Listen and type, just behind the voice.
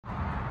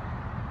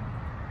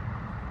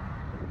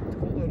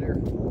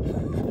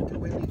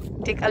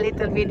Take a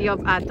little video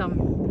of Atom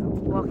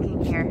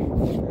walking here.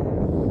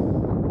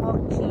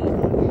 Walking.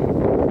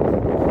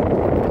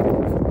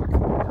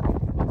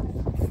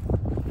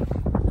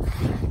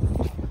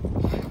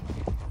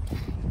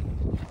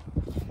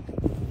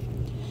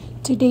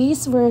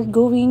 Today's we're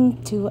going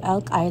to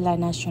Elk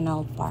Island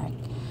National Park.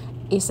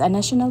 It's a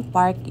national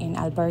park in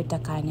Alberta,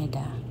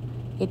 Canada.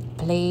 It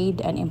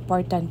played an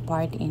important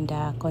part in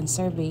the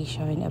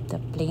conservation of the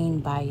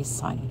plain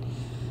bison.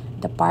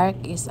 The park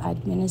is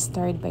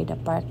administered by the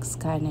Parks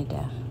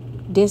Canada.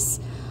 This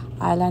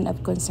island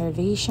of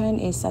conservation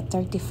is a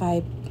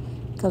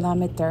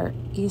 35-kilometer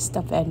east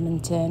of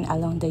Edmonton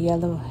along the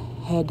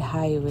Yellowhead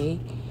Highway,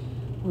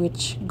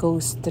 which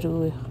goes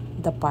through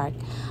the park,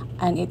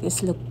 and it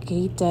is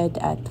located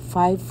at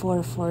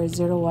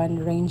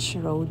 54401 Range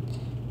Road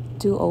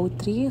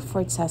 203,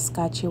 Fort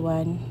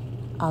Saskatchewan,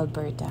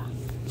 Alberta.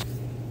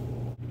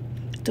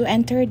 To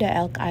enter the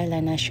Elk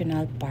Island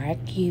National Park,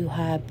 you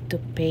have to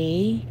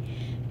pay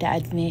the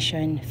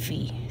admission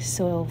fee.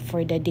 So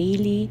for the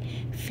daily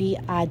fee,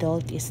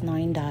 adult is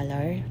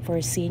 $9,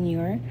 for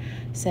senior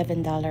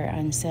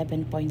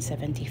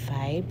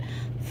 $7.75,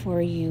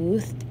 for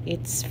youth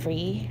it's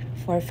free,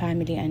 for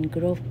family and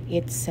group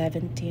it's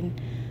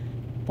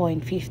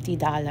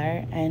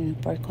 $17.50, and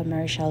for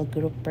commercial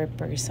group per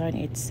person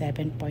it's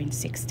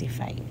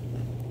 $7.65.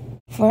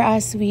 For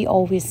us, we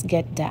always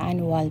get the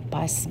annual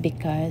pass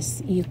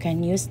because you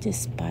can use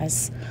this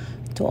pass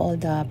to all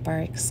the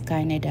Parks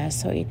Canada,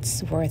 so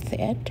it's worth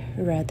it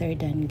rather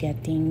than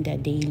getting the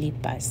daily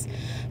pass.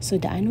 So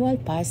the annual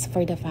pass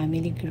for the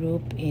family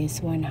group is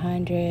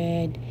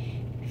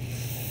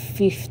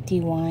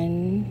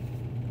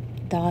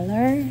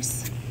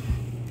 $151,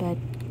 but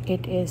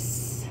it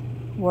is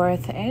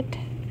worth it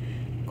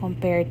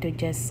compared to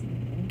just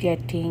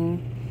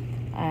getting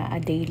a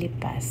daily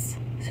pass.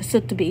 So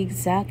to be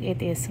exact,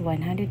 it is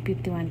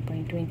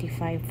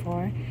 $151.25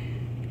 for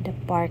the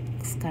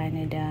Parks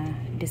Canada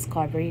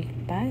Discovery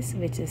Pass,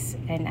 which is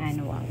an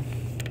annual.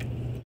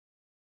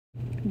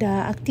 The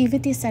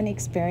activities and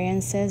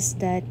experiences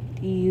that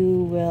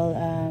you will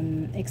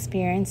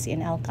experience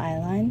in Elk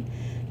Island,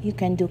 you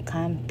can do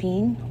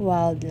camping,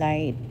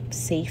 wildlife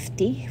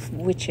safety,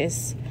 which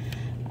is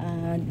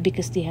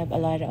because they have a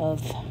lot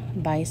of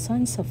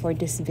bison. So for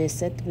this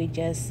visit, we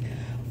just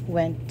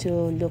went to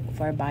look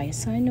for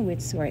bison,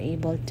 which we're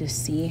able to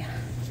see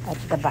at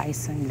the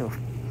bison loop.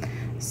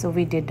 So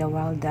we did the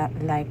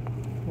wildlife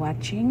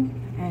watching,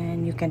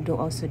 and you can do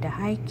also the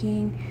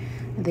hiking.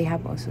 They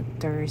have also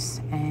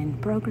tours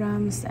and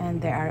programs, and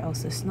there are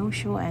also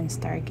snowshoe and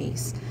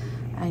stargaze.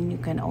 And you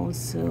can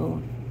also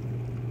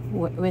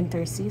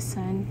winter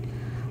season,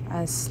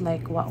 as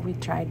like what we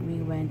tried,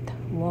 we went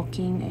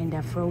walking in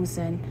the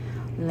frozen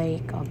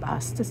lake of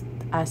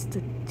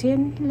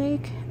Aston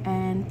Lake,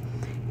 and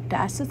the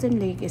Aston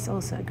Lake is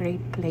also a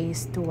great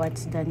place to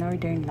watch the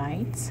northern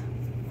lights.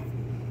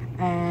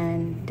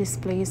 And this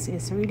place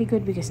is really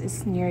good because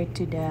it's near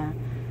to the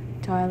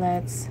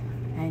toilets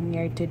and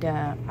near to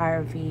the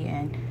RV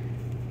and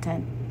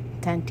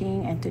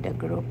tenting, and to the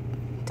group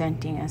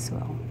tenting as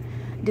well.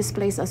 This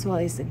place as well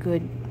is a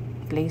good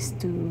place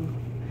to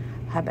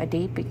have a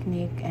day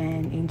picnic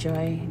and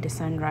enjoy the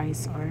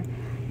sunrise or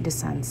the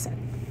sunset.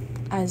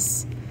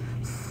 As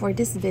for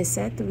this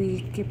visit,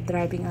 we keep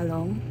driving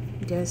along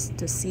just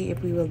to see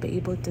if we will be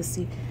able to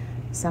see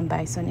some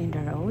bison in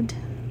the road,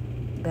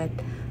 but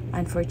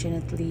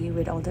unfortunately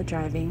with all the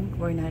driving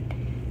we're not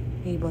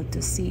able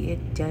to see it,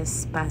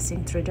 just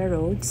passing through the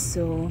roads.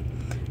 So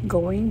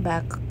going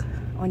back,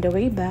 on the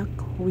way back,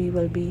 we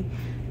will be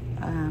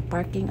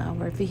parking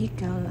our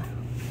vehicle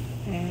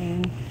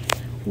and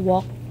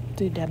walk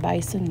to the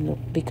bison loop,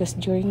 because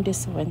during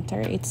this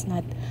winter it's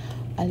not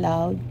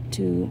allowed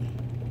to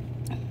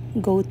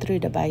go through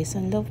the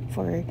bison loop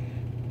for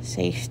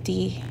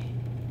safety,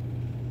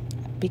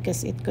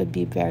 because it could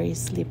be very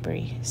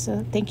slippery.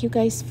 So thank you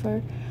guys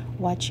for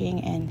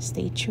watching, and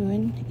stay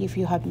tuned. If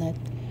you have not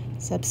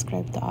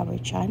subscribed to our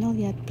channel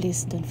yet,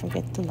 please don't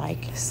forget to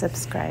like,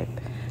 subscribe,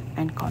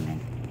 and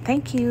comment.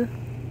 Thank you.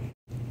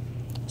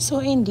 So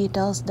in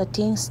details, the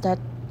things that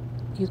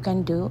you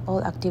can do,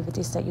 all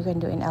activities that you can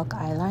do in Elk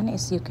Island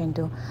is you can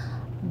do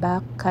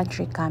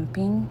backcountry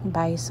camping,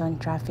 bison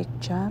traffic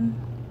jam,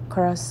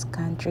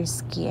 cross-country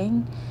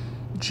skiing,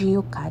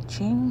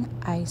 geocaching,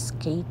 ice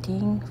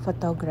skating,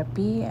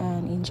 photography,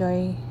 and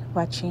enjoy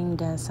watching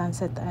the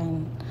sunset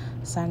and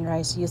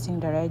sunrise using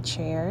the red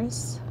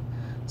chairs,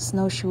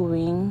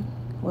 snowshoeing,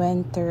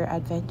 winter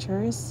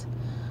adventures,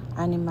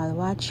 animal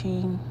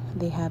watching.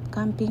 They have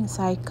camping,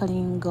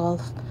 cycling,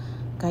 golf,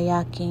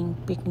 kayaking,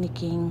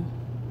 picnicking,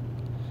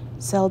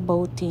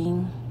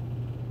 sailboating,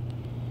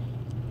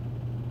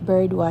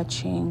 bird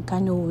watching,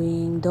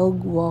 canoeing,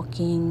 dog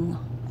walking,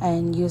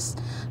 and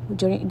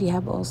they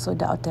have also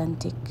the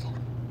authentic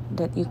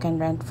that you can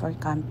rent for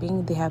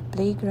camping. They have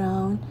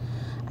playground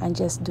and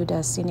just do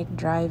the scenic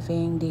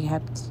driving. They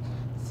have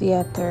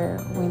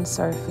theater,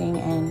 windsurfing,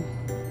 and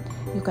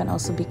you can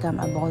also become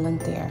a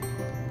volunteer.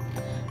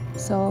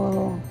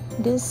 So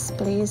this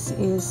place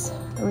is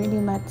really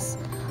much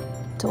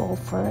to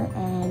offer,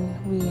 and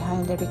we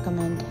highly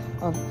recommend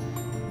of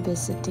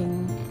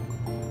visiting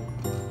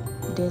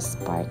this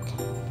park.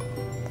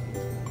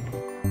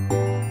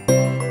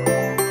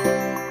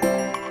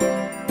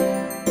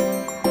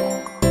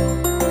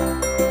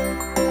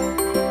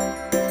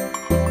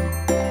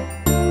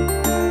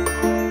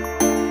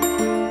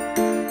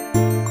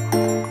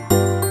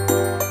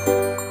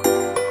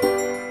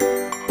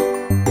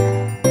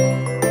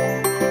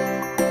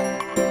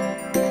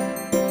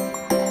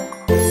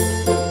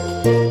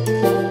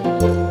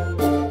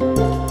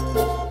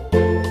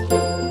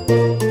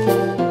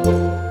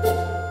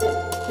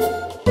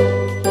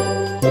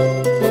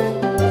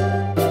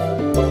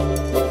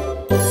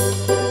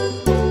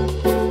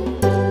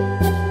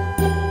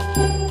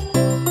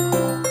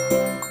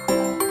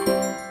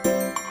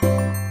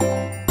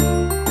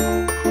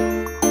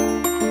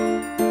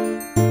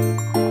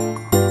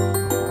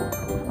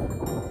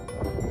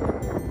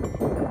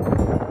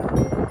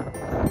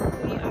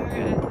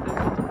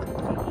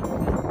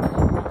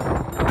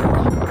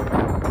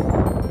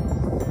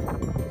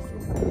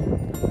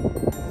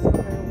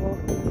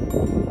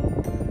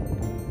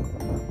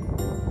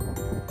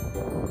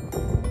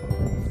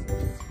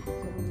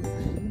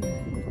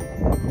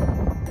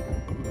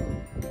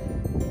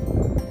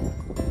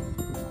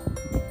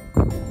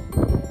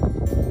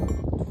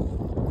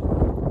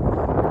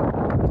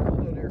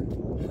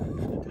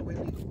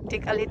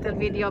 Take a little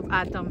video of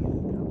Atom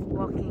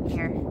walking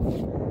here.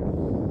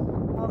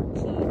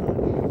 Walking.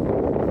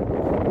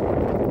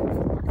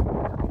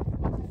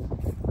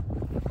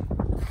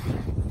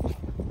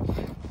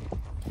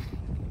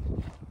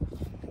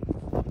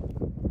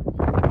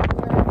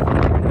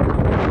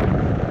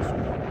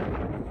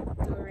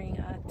 During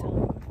Atom.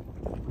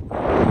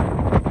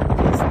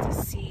 Just to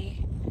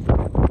see the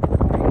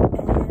park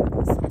and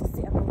also to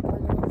see our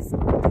colors.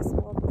 Just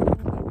walking in the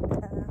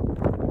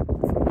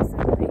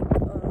Froozen Lake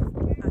of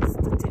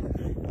Astutin.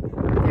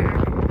 There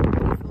are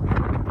people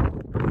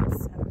and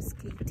some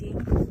skating.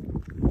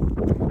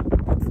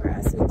 But for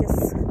us, we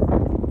just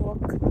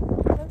walk.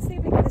 Don't say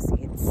because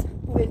it's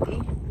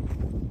windy.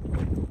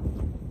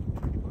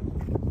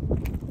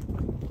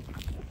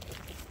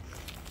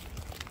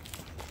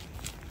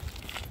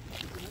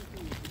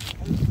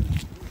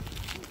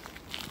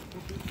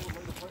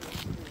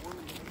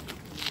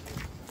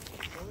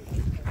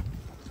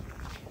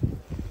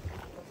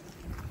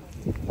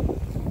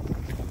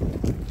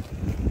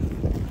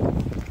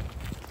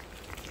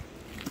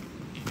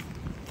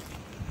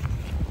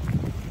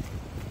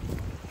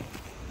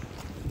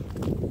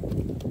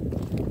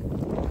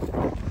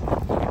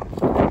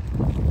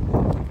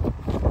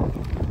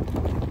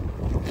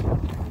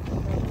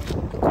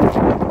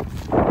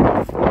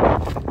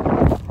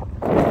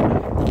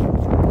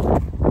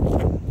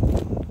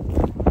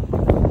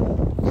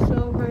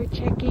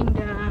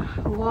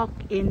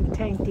 In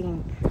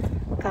tenting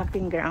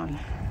camping ground.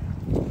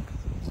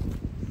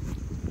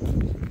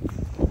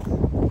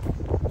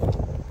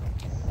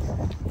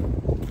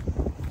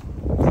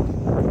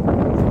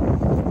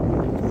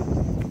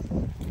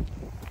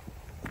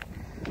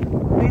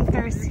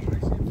 Winters.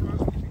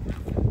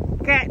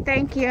 Okay,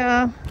 thank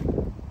you.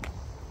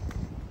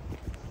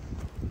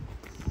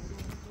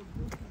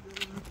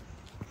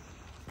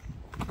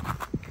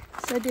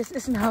 So this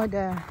is now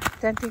the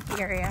tenting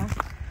area.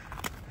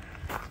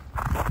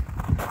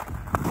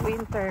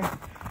 Winter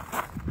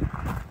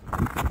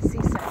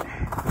season.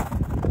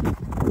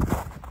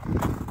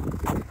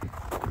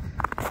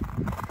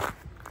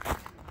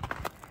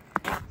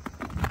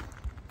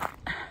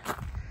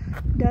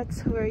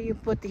 That's where you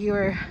put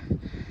your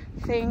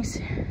things,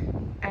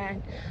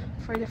 and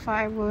for the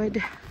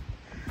firewood.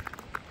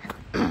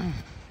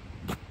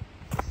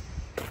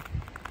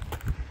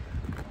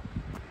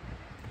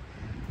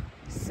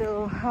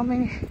 So how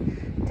many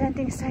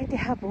tenting sites they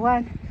have?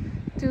 1,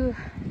 2,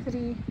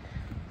 3,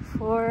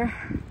 4,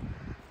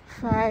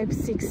 5,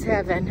 6,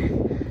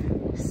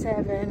 7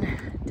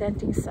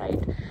 tenting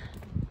site,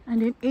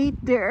 and then 8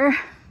 there,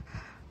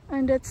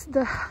 and that's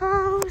the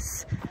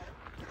house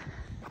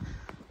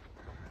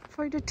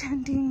for the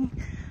tenting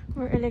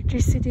or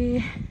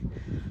electricity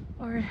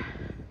or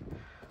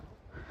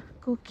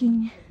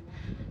cooking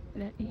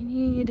that you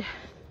need.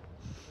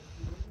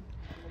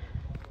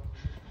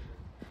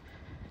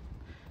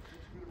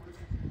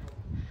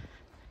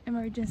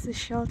 Emergency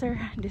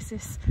shelter. This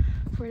is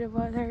for the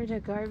water, the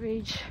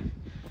garbage.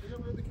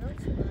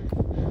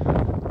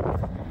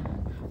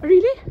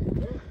 Really?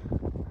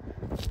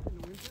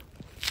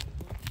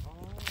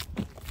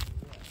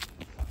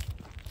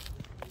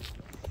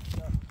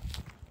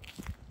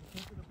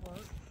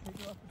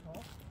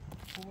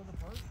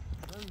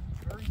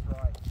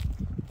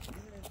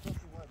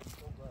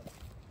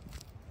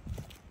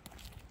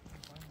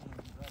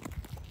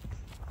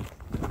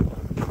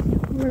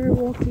 We're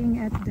walking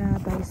at the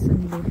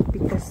Bison lift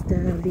because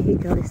the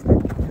vehicle is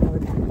not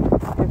allowed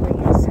ever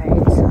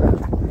inside, so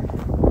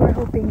we're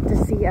hoping to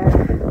see a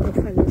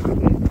buffalo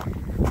today.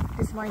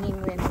 This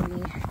morning when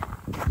we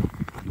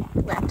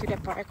went to the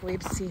park,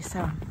 we've seen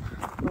some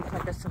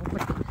buffalo, so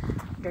hopefully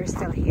they're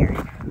still here.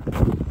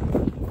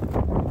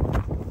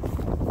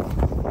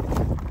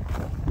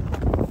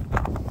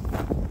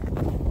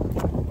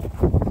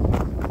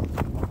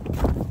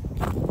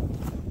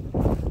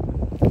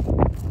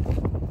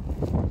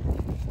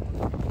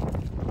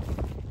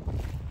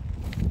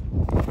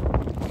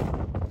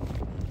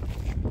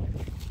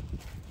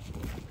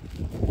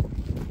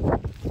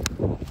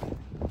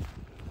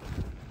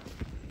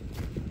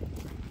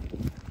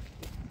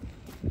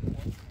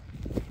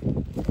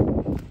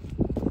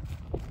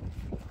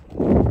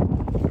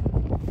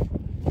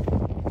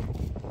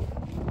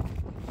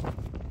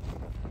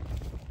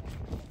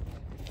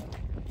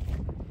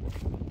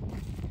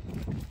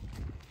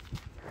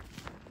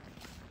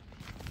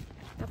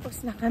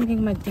 Tapos na kaming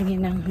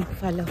magtingin ng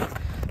buffalo.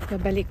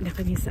 Babalik na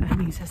kami sa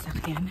aming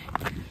sasakyan.